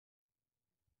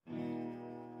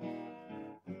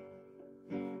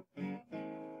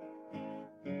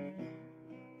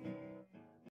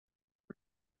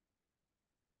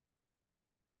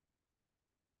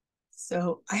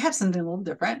So I have something a little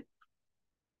different,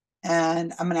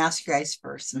 and I'm going to ask you guys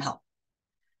for some help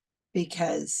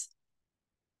because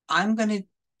I'm going to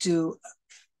do,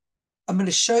 I'm going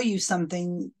to show you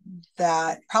something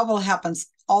that probably happens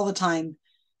all the time,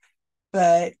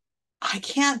 but I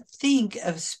can't think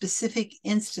of specific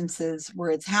instances where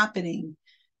it's happening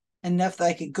enough that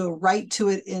I could go right to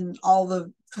it in all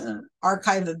the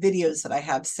archive of videos that I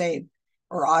have saved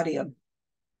or audio.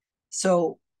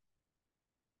 So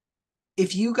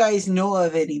if you guys know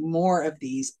of any more of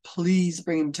these, please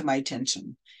bring them to my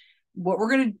attention. What we're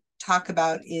going to talk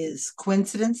about is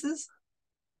coincidences,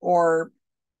 or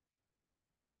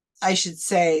I should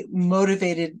say,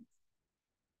 motivated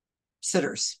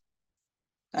sitters.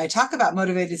 I talk about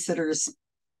motivated sitters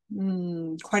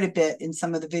quite a bit in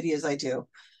some of the videos I do,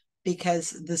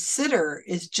 because the sitter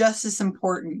is just as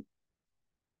important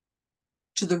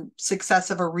to the success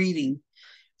of a reading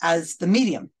as the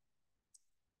medium.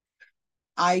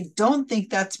 I don't think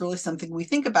that's really something we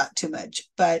think about too much,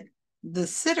 but the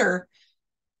sitter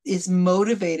is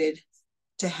motivated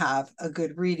to have a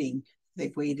good reading.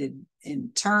 They've waited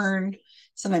in turn,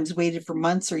 sometimes waited for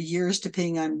months or years,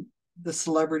 depending on the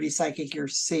celebrity psychic you're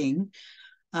seeing.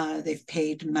 They've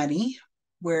paid money,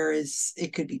 whereas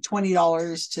it could be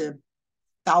 $20 to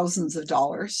thousands of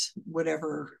dollars,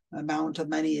 whatever amount of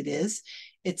money it is,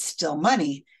 it's still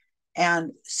money.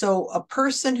 And so a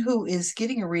person who is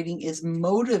getting a reading is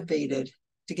motivated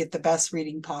to get the best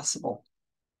reading possible.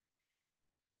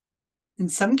 In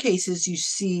some cases, you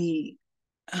see,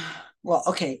 well,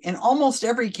 okay, in almost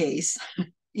every case,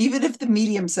 even if the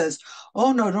medium says,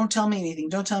 oh, no, don't tell me anything,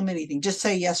 don't tell me anything, just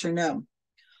say yes or no.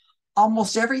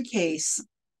 Almost every case,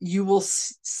 you will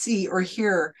see or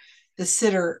hear the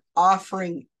sitter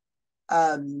offering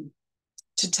to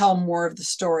tell more of the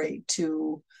story,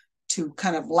 to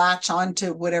kind of latch on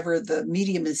to whatever the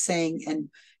medium is saying,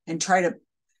 and try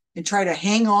to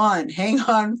hang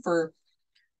on for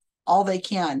all they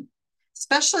can,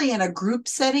 especially in a group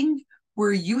setting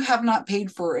where you have not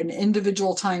paid for an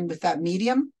individual time with that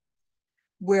medium,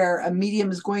 where a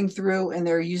medium is going through and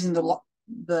they're using the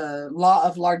law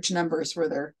of large numbers, where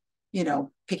they're,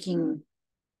 picking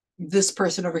this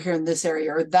person over here in this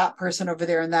area or that person over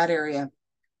there in that area.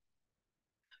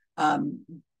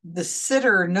 The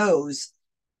sitter knows,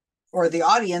 or the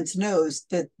audience knows,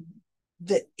 that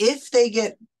if they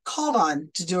get called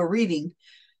on to do a reading,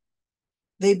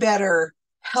 they better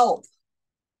help.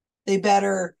 They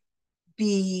better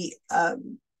be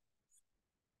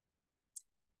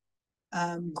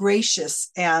gracious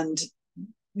and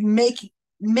make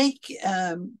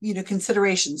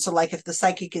consideration. So like if the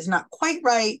psychic is not quite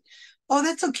right, oh,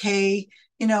 that's okay.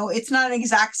 It's not an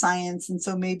exact science, and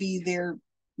so maybe they're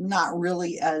not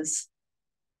really as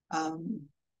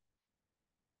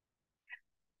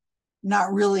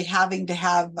not really having to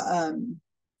have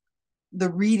the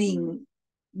reading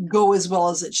go as well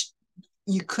as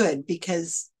you could,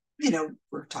 because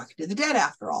we're talking to the dead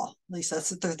after all. At least that's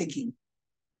what they're thinking.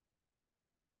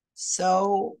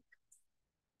 So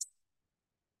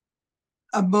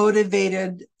a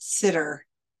motivated sitter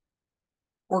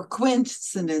or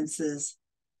coincidences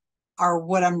are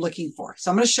what I'm looking for.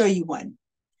 So I'm going to show you one.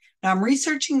 Now I'm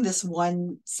researching this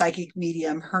one psychic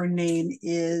medium. Her name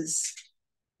is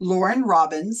Lauren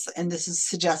Robbins, and this is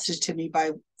suggested to me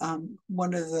by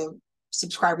one of the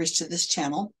subscribers to this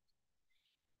channel,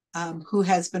 who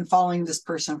has been following this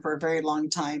person for a very long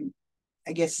time.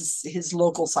 I guess it's his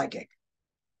local psychic.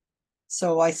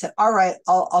 So I said, all right,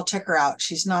 I'll check her out.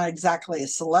 She's not exactly a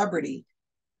celebrity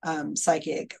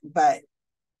psychic, but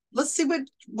let's see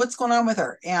what's going on with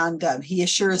her. And he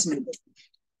assures me,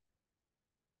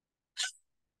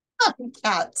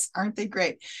 cats, aren't they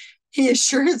great? He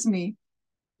assures me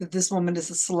that this woman is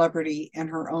a celebrity in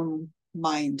her own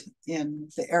mind in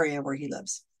the area where he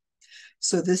lives.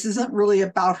 So this isn't really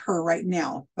about her right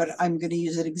now, but I'm going to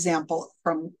use an example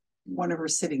from one of her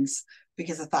sittings,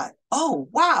 because I thought, oh,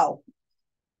 wow.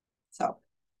 So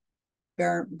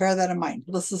bear that in mind.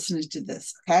 Let's listen to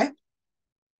this, okay?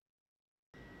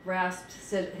 Grasped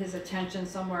his attention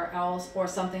somewhere else or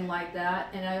something like that.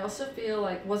 And I also feel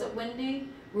like, was it windy?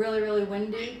 Really, really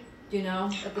windy? Do you know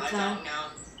at the time? I don't know.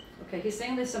 Okay, he's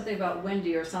saying there's something about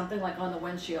windy or something like on the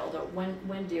windshield, or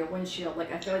windy or windshield.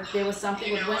 Like I feel like there was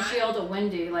something with windshield or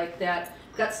windy, like that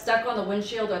got stuck on the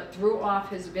windshield or threw off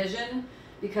his vision,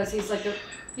 because he's like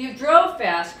he drove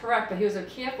fast, correct, but he was a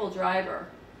careful driver.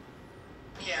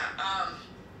 Yeah,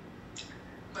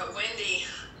 but Windy,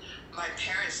 my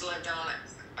parents lived on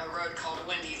a road called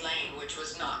Windy Lane, which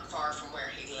was not far from where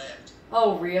he lived.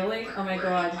 Oh, really? Oh my Where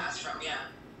God. he passed from, yeah.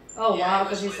 Oh, yeah, wow,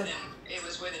 because it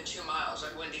was within 2 miles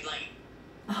of Windy Lane.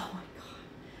 Oh my God.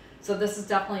 So this is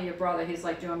definitely your brother. He's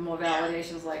like doing more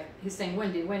validations, like he's saying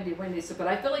windy, windy, windy. So, but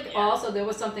I feel like also there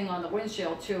was something on the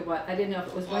windshield too, but I didn't know if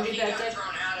it was windy he that got day.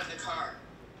 thrown out of the car.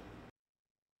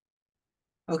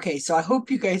 Okay, so I hope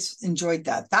you guys enjoyed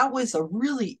that. That was a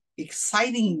really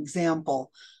exciting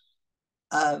example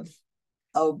of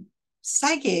a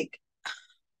psychic.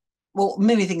 Well,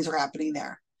 many things are happening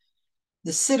there.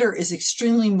 The sitter is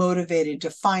extremely motivated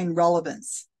to find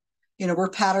relevance. You know, we're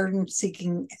pattern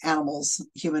seeking animals,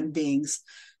 human beings.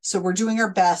 So we're doing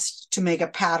our best to make a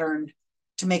pattern,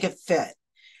 to make it fit.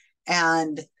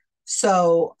 And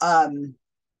so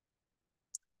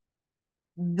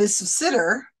this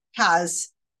sitter has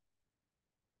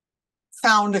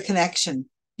found a connection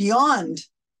beyond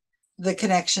the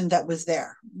connection that was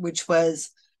there, which was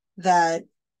that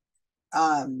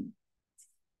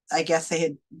I guess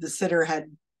the sitter had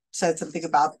said something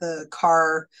about the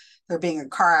car, there being a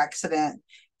car accident.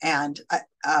 And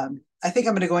I think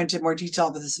I'm going to go into more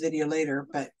detail with this video later,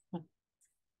 but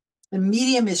the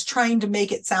medium is trying to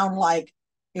make it sound like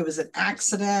it was an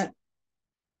accident.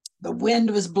 The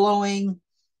wind was blowing,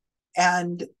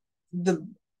 and the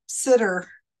sitter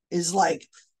is like,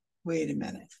 wait a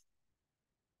minute.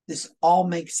 This all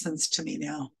makes sense to me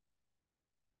now.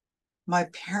 My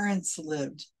parents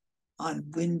lived on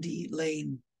Windy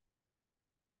Lane.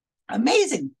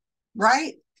 Amazing,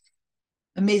 right?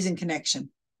 Amazing connection.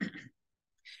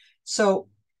 So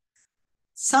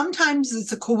sometimes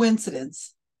it's a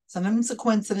coincidence. Sometimes a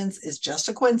coincidence is just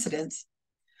a coincidence.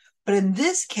 But in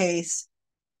this case,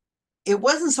 it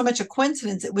wasn't so much a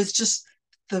coincidence. It was just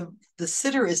the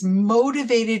sitter is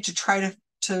motivated to try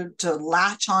to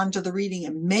latch on to the reading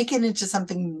and make it into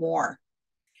something more.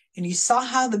 And you saw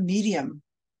how the medium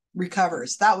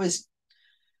recovers. That was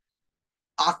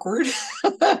awkward.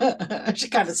 She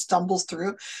kind of stumbles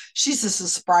through. She's just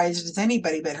as surprised as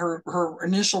anybody, but her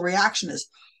initial reaction is,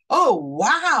 oh,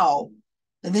 wow.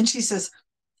 And then she says,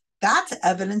 that's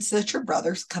evidence that your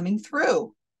brother's coming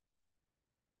through.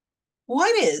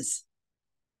 What is?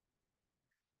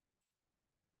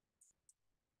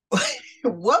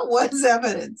 What was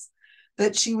evidence?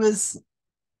 That she was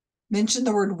mentioned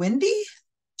the word windy?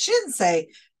 She didn't say,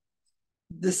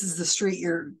 this is the street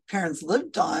your parents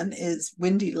lived on, is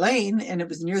Windy Lane, and it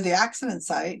was near the accident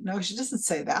site. No, she doesn't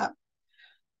say that.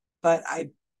 But I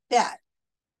bet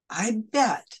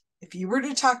if you were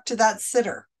to talk to that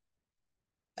sitter,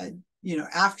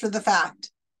 after the fact,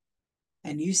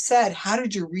 and you said, how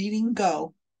did your reading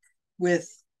go with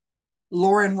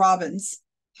Lauren Robbins?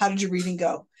 How did your reading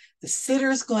go? The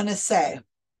sitter's going to say,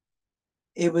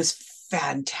 it was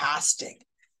fantastic.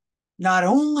 Not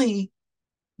only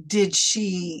was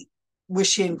she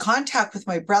in contact with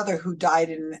my brother who died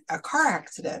in a car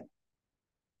accident,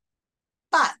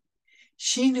 but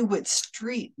she knew what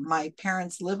street my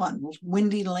parents live on,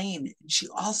 Windy Lane. And she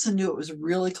also knew it was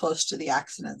really close to the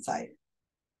accident site.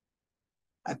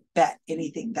 I bet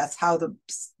anything that's how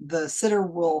the sitter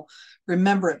will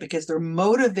remember it, because they're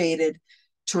motivated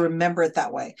to remember it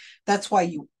that way. That's why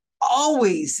you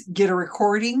always get a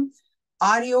recording,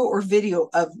 audio or video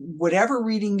of whatever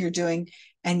reading you're doing,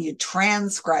 and you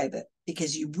transcribe it,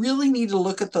 because you really need to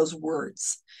look at those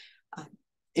words.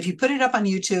 If you put it up on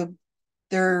YouTube,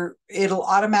 it'll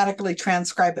automatically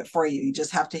transcribe it for you. You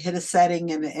just have to hit a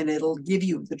setting, and it'll give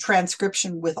you the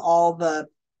transcription with all the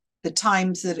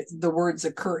times that the words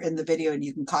occur in the video, and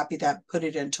you can copy that, put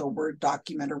it into a Word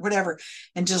document or whatever,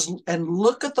 and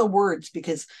look at the words,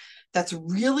 because that's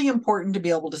really important to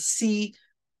be able to see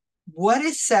what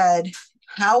is said,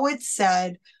 how it's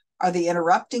said. Are they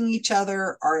interrupting each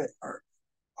other?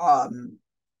 How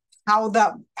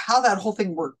that whole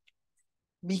thing worked,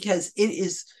 because it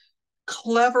is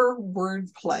clever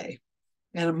wordplay,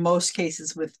 and in most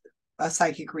cases with a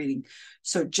psychic reading.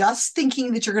 So just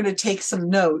thinking that you're going to take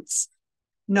some notes,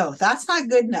 no, that's not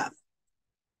good enough,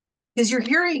 because you're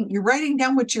writing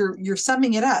down what you're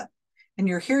summing it up, and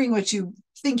you're hearing what you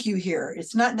think you hear.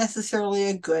 It's not necessarily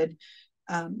a good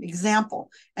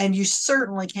example. And you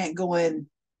certainly can't go in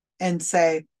and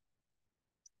say,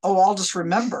 oh, I'll just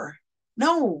remember.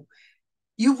 No,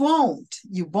 you won't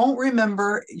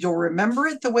remember. You'll remember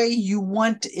it the way you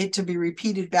want it to be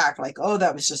repeated back. Like, oh,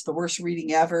 that was just the worst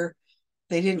reading ever.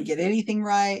 They didn't get anything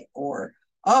right. Or,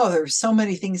 oh, there's so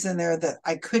many things in there that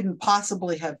I couldn't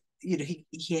possibly have, he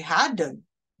had to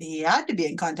be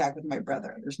in contact with my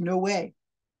brother. There's no way.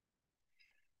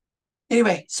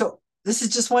 Anyway, so this is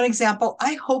just one example.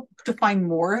 I hope to find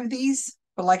more of these,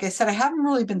 but like I said, I haven't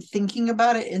really been thinking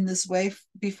about it in this way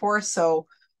before. So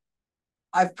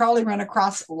I've probably run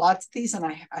across lots of these,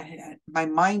 and my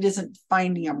mind isn't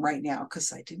finding them right now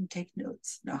because I didn't take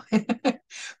notes. No,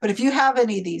 but if you have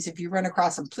any of these, if you run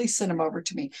across them, please send them over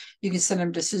to me. You can send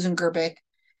them to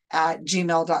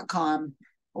susangerbic@gmail.com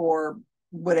or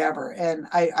whatever, and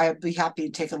I'd be happy to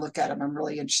take a look at them. I'm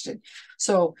really interested.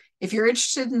 So if you're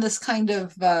interested in this kind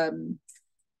of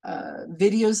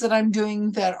videos that I'm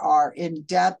doing that are in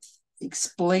depth,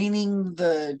 explaining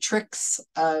the tricks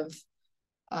of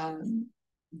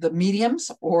the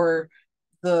mediums or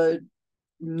the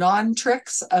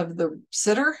non-tricks of the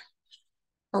sitter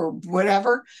or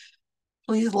whatever,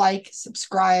 please like,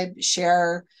 subscribe,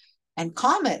 share, and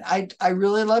comment. I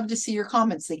really love to see your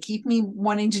comments. They keep me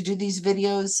wanting to do these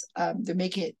videos. They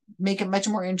make it much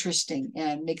more interesting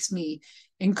and makes me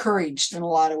encouraged in a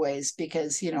lot of ways,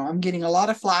 because I'm getting a lot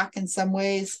of flack in some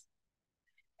ways,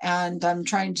 and I'm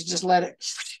trying to just let it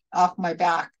off my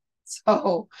back.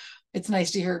 So it's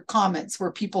nice to hear comments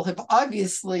where people have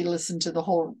obviously listened to the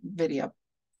whole video.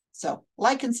 So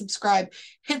like and subscribe,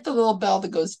 hit the little bell that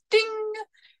goes ding,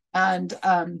 and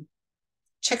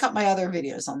check out my other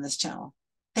videos on this channel.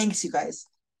 Thanks, you guys.